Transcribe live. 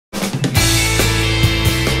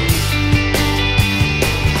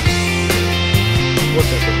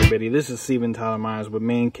lady. This is Steven Tyler Myers with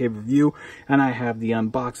Man Cave Review, and I have the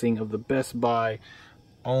unboxing of the Best Buy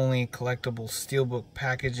only collectible steelbook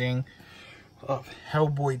packaging of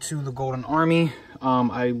Hellboy 2 The Golden Army.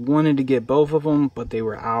 I wanted to get both of them, but they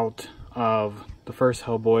were out of the first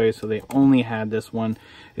Hellboy, so they only had this one.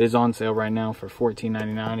 It is on sale right now for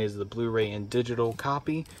 $14.99. It is the Blu-ray and digital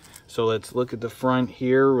copy. So let's look at the front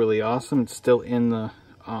here. Really awesome. It's still in the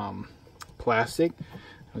plastic.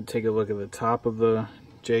 I'll take a look at the top of the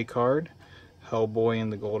J card. Hellboy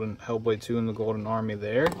 2 and the Golden Army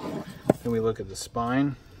there. Then we look at the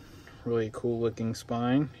spine. Really cool looking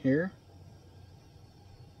spine here.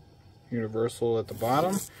 Universal at the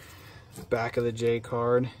bottom. Back of the J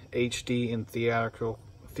card, HD and theater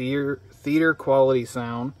quality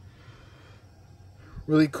sound.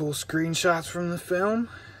 Really cool screenshots from the film.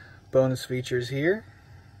 Bonus features here.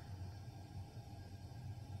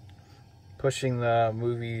 Pushing the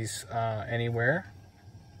movies anywhere.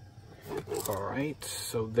 Alright,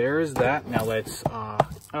 so there's that. Now let's,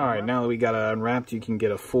 alright, now that we got it unwrapped, you can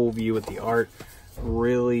get a full view with the art.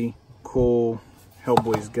 Really cool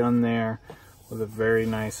Hellboy's gun there, with a very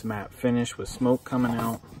nice matte finish with smoke coming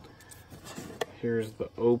out. Here's the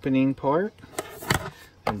opening part.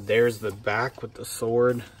 And there's the back with the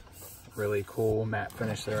sword. Really cool matte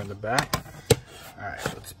finish there in the back. Alright,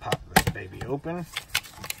 let's pop this baby open.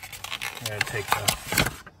 I'm going to take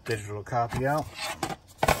the digital copy out.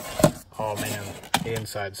 Oh man, the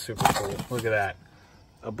inside's super cool. Look at that.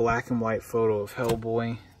 A black and white photo of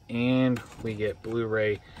Hellboy. And we get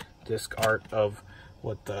Blu-ray disc art of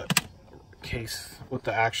what the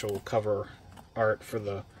actual cover art for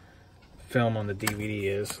the film on the DVD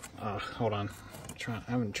is. Hold on, I'm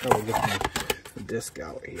having trouble getting the disc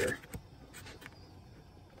out here.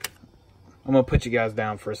 I'm gonna put you guys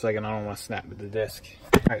down for a second. I don't want to snap with the disc.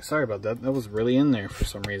 All right, sorry about that. That was really in there for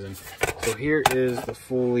some reason. So here is the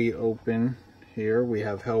fully open. Here we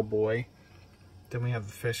have Hellboy. Then we have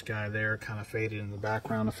the fish guy there, kind of faded in the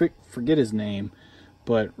background. I forget his name,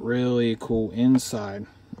 but really cool inside.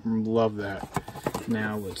 Love that.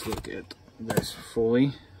 Now let's look at this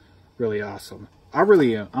fully. Really awesome.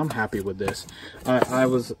 I'm happy with this. I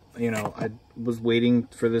was waiting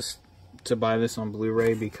for this to buy this on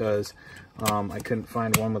Blu-ray because I couldn't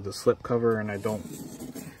find one with a slip cover, and I'm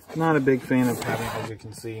not a big fan of having, as you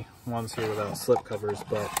can see, ones here without slip covers,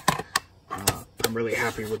 but I'm really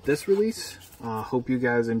happy with this release. Hope you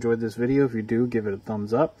guys enjoyed this video. If you do, give it a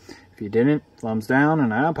thumbs up. If you didn't, thumbs down,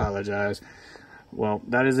 and I apologize. Well,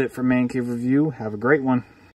 that is it for Man Cave Review. Have a great one.